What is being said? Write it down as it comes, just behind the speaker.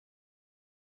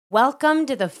Welcome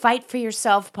to the Fight for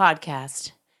Yourself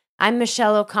podcast. I'm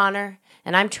Michelle O'Connor,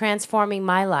 and I'm transforming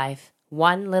my life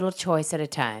one little choice at a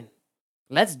time.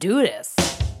 Let's do this.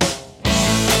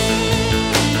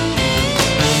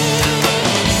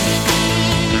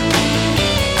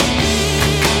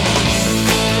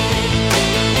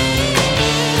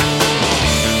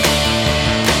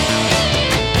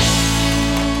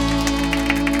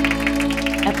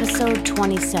 Episode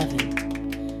 27.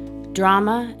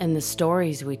 Drama and the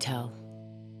stories we tell.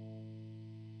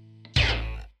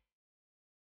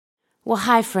 Well,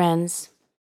 hi friends.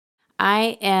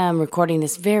 I am recording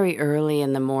this very early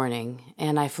in the morning,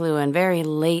 and I flew in very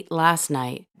late last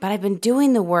night, but I've been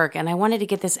doing the work, and I wanted to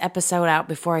get this episode out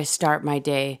before I start my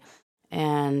day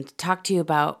and talk to you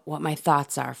about what my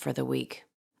thoughts are for the week.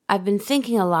 I've been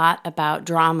thinking a lot about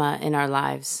drama in our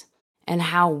lives and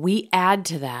how we add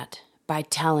to that by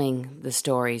telling the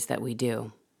stories that we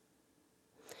do.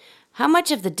 How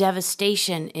much of the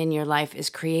devastation in your life is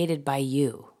created by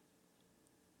you?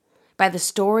 By the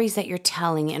stories that you're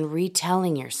telling and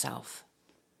retelling yourself?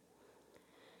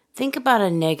 Think about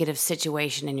a negative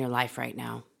situation in your life right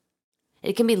now.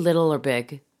 It can be little or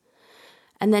big.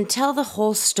 And then tell the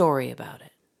whole story about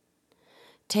it.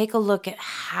 Take a look at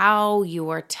how you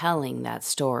are telling that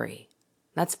story.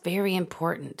 That's very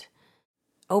important.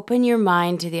 Open your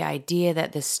mind to the idea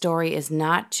that the story is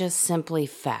not just simply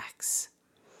facts.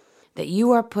 That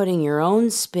you are putting your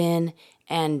own spin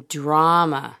and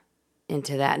drama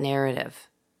into that narrative.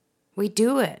 We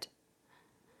do it.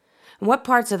 And what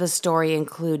parts of the story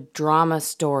include drama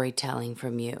storytelling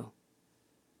from you?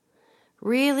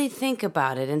 Really think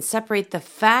about it and separate the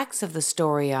facts of the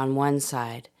story on one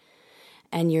side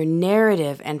and your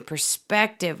narrative and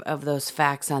perspective of those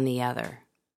facts on the other.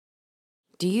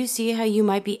 Do you see how you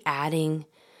might be adding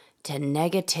to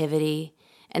negativity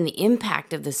and the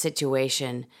impact of the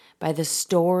situation by the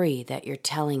story that you're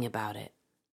telling about it?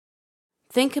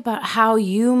 Think about how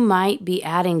you might be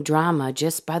adding drama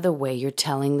just by the way you're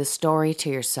telling the story to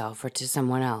yourself or to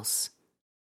someone else.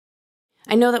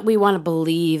 I know that we want to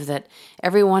believe that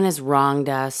everyone has wronged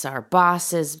us, our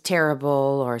boss is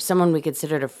terrible, or someone we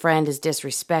considered a friend is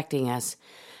disrespecting us,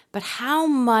 but how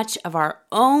much of our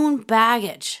own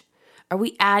baggage are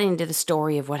we adding to the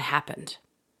story of what happened?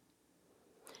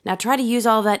 Now try to use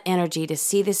all that energy to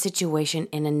see the situation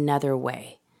in another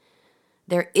way.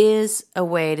 There is a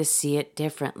way to see it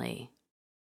differently.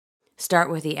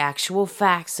 Start with the actual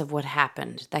facts of what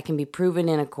happened that can be proven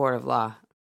in a court of law.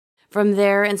 From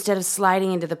there, instead of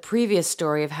sliding into the previous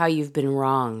story of how you've been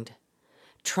wronged,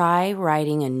 try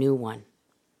writing a new one.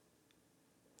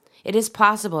 It is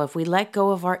possible if we let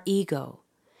go of our ego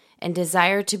and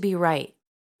desire to be right,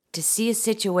 to see a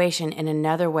situation in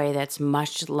another way that's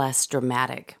much less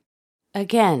dramatic.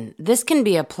 Again, this can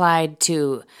be applied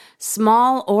to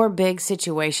small or big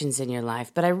situations in your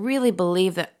life, but I really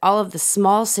believe that all of the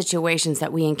small situations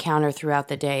that we encounter throughout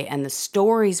the day and the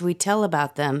stories we tell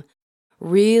about them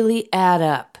really add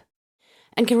up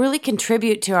and can really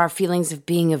contribute to our feelings of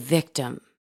being a victim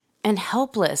and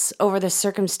helpless over the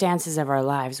circumstances of our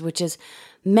lives, which is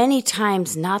many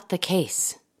times not the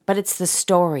case, but it's the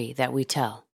story that we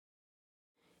tell.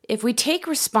 If we take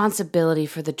responsibility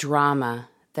for the drama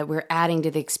that we're adding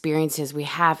to the experiences we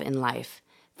have in life,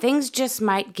 things just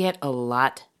might get a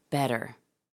lot better.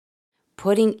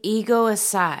 Putting ego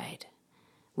aside,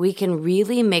 we can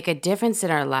really make a difference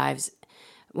in our lives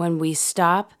when we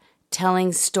stop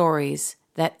telling stories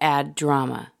that add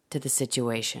drama to the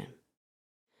situation.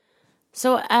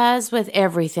 So as with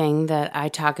everything that I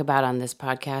talk about on this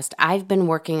podcast, I've been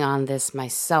working on this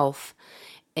myself,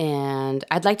 and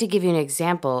I'd like to give you an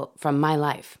example from my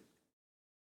life.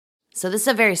 So this is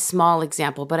a very small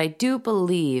example, but I do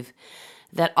believe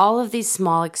that all of these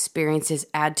small experiences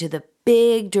add to the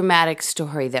big dramatic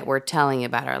story that we're telling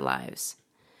about our lives.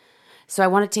 So I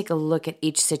want to take a look at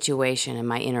each situation and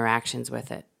my interactions with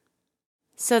it.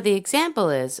 So the example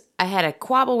is, I had a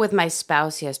quabble with my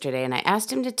spouse yesterday, and I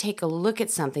asked him to take a look at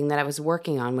something that I was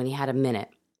working on when he had a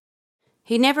minute.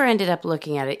 He never ended up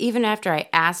looking at it, even after I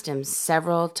asked him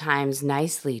several times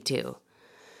nicely to.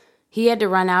 He had to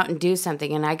run out and do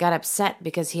something, and I got upset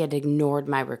because he had ignored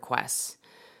my requests.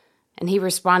 And he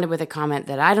responded with a comment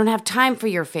that I don't have time for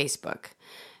your Facebook.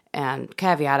 And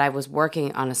caveat, I was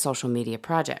working on a social media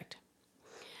project.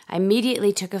 I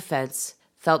immediately took offense,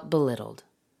 felt belittled.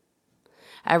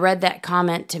 I read that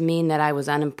comment to mean that I was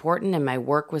unimportant and my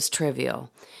work was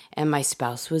trivial, and my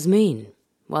spouse was mean.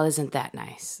 Well, isn't that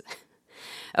nice?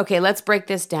 Okay, let's break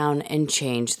this down and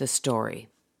change the story.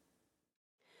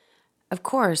 Of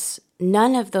course,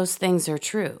 none of those things are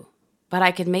true, but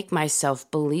I could make myself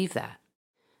believe that.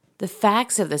 The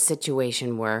facts of the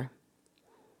situation were,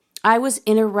 I was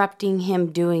interrupting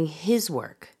him doing his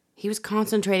work. He was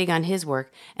concentrating on his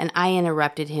work, and I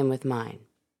interrupted him with mine.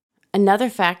 Another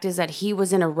fact is that he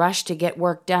was in a rush to get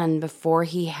work done before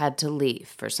he had to leave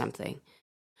for something.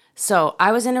 So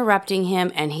I was interrupting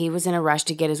him, and he was in a rush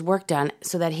to get his work done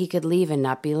so that he could leave and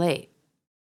not be late.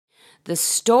 The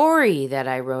story that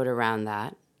I wrote around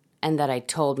that, and that I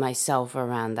told myself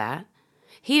around that,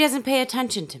 he doesn't pay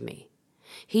attention to me.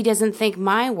 He doesn't think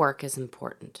my work is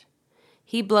important.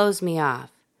 He blows me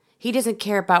off. He doesn't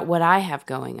care about what I have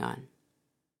going on.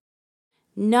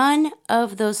 None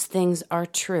of those things are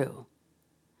true.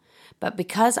 But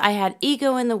because I had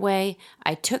ego in the way,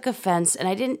 I took offense and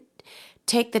I didn't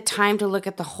take the time to look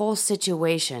at the whole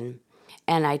situation,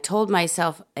 and I told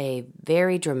myself a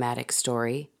very dramatic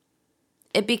story.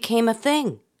 It became a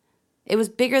thing. It was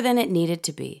bigger than it needed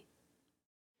to be.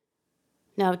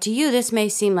 Now, to you, this may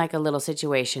seem like a little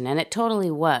situation, and it totally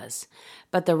was.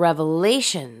 But the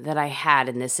revelation that I had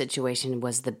in this situation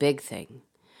was the big thing.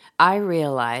 I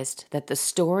realized that the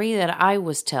story that I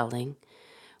was telling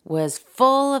was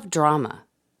full of drama,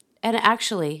 and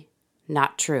actually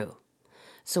not true.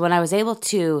 So when I was able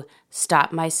to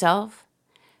stop myself,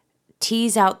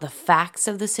 tease out the facts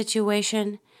of the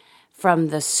situation from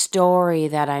the story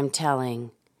that I'm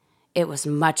telling, it was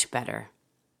much better.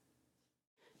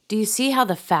 Do you see how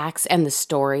the facts and the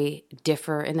story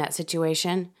differ in that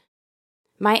situation?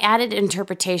 My added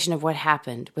interpretation of what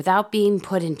happened without being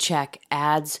put in check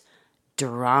adds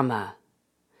drama.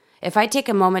 If I take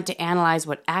a moment to analyze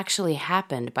what actually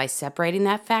happened by separating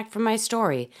that fact from my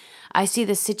story, I see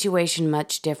the situation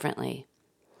much differently.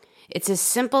 It's as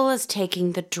simple as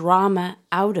taking the drama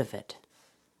out of it.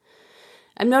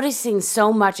 I'm noticing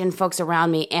so much in folks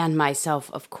around me and myself,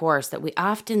 of course, that we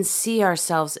often see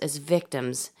ourselves as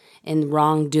victims in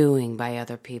wrongdoing by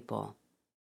other people.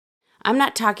 I'm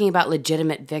not talking about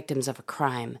legitimate victims of a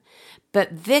crime,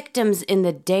 but victims in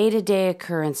the day-to-day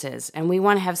occurrences, and we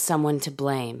want to have someone to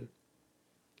blame.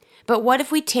 But what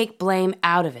if we take blame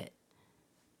out of it,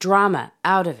 drama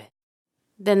out of it?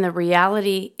 Then the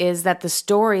reality is that the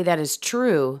story that is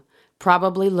true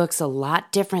probably looks a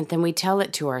lot different than we tell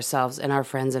it to ourselves and our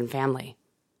friends and family.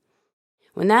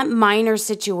 When that minor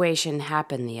situation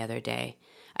happened the other day,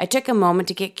 I took a moment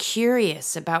to get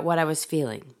curious about what I was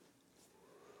feeling.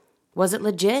 Was it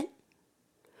legit?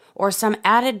 Or some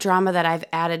added drama that I've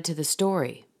added to the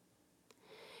story?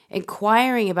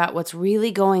 Inquiring about what's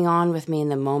really going on with me in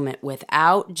the moment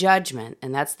without judgment,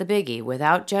 and that's the biggie,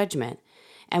 without judgment,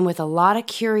 and with a lot of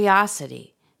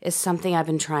curiosity is something I've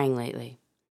been trying lately.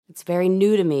 It's very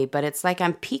new to me, but it's like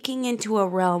I'm peeking into a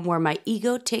realm where my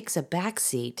ego takes a back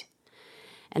seat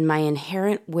and my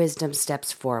inherent wisdom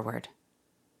steps forward.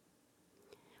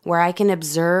 Where I can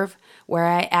observe where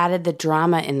I added the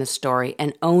drama in the story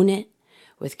and own it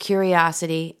with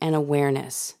curiosity and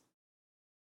awareness,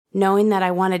 knowing that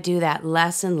I want to do that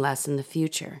less and less in the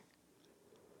future.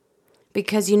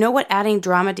 Because you know what adding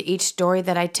drama to each story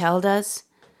that I tell does?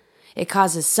 It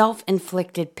causes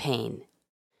self-inflicted pain.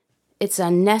 It's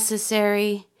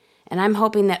unnecessary, and I'm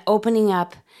hoping that opening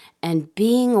up and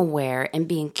being aware and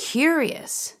being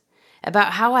curious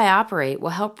about how I operate will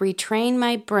help retrain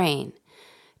my brain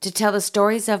to tell the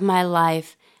stories of my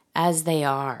life as they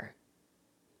are,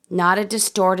 not a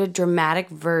distorted, dramatic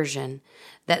version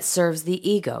that serves the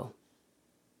ego.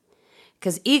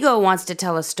 Because ego wants to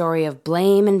tell a story of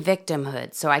blame and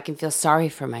victimhood so I can feel sorry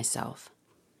for myself.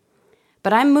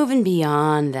 But I'm moving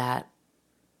beyond that.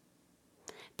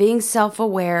 Being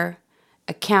self-aware,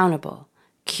 accountable,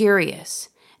 curious,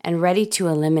 and ready to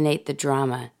eliminate the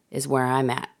drama is where I'm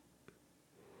at.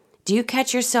 Do you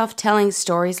catch yourself telling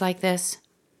stories like this?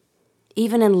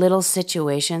 Even in little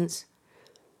situations?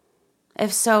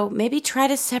 If so, maybe try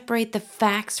to separate the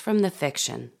facts from the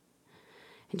fiction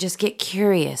and just get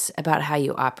curious about how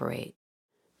you operate.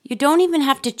 You don't even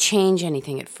have to change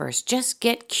anything at first. Just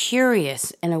get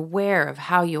curious and aware of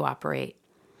how you operate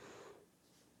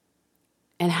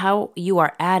and how you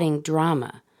are adding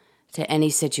drama to any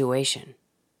situation.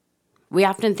 We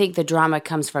often think the drama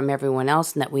comes from everyone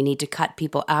else and that we need to cut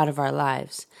people out of our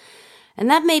lives. And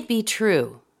that may be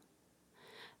true.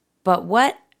 But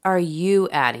what are you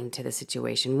adding to the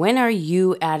situation? When are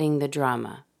you adding the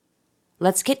drama?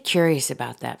 Let's get curious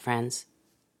about that, friends.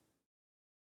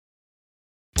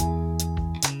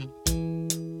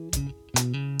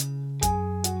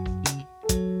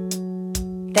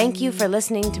 Thank you for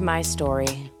listening to my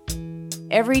story.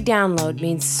 Every download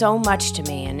means so much to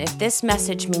me, and if this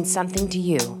message means something to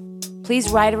you, please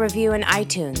write a review in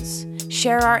iTunes,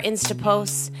 share our Insta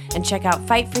posts, and check out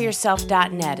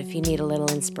fightforyourself.net if you need a little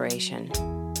inspiration.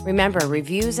 Remember,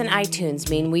 reviews in iTunes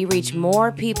mean we reach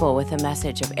more people with a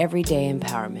message of everyday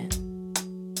empowerment.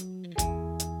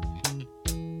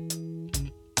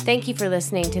 Thank you for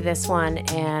listening to this one,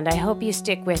 and I hope you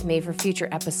stick with me for future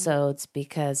episodes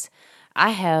because I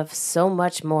have so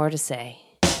much more to say.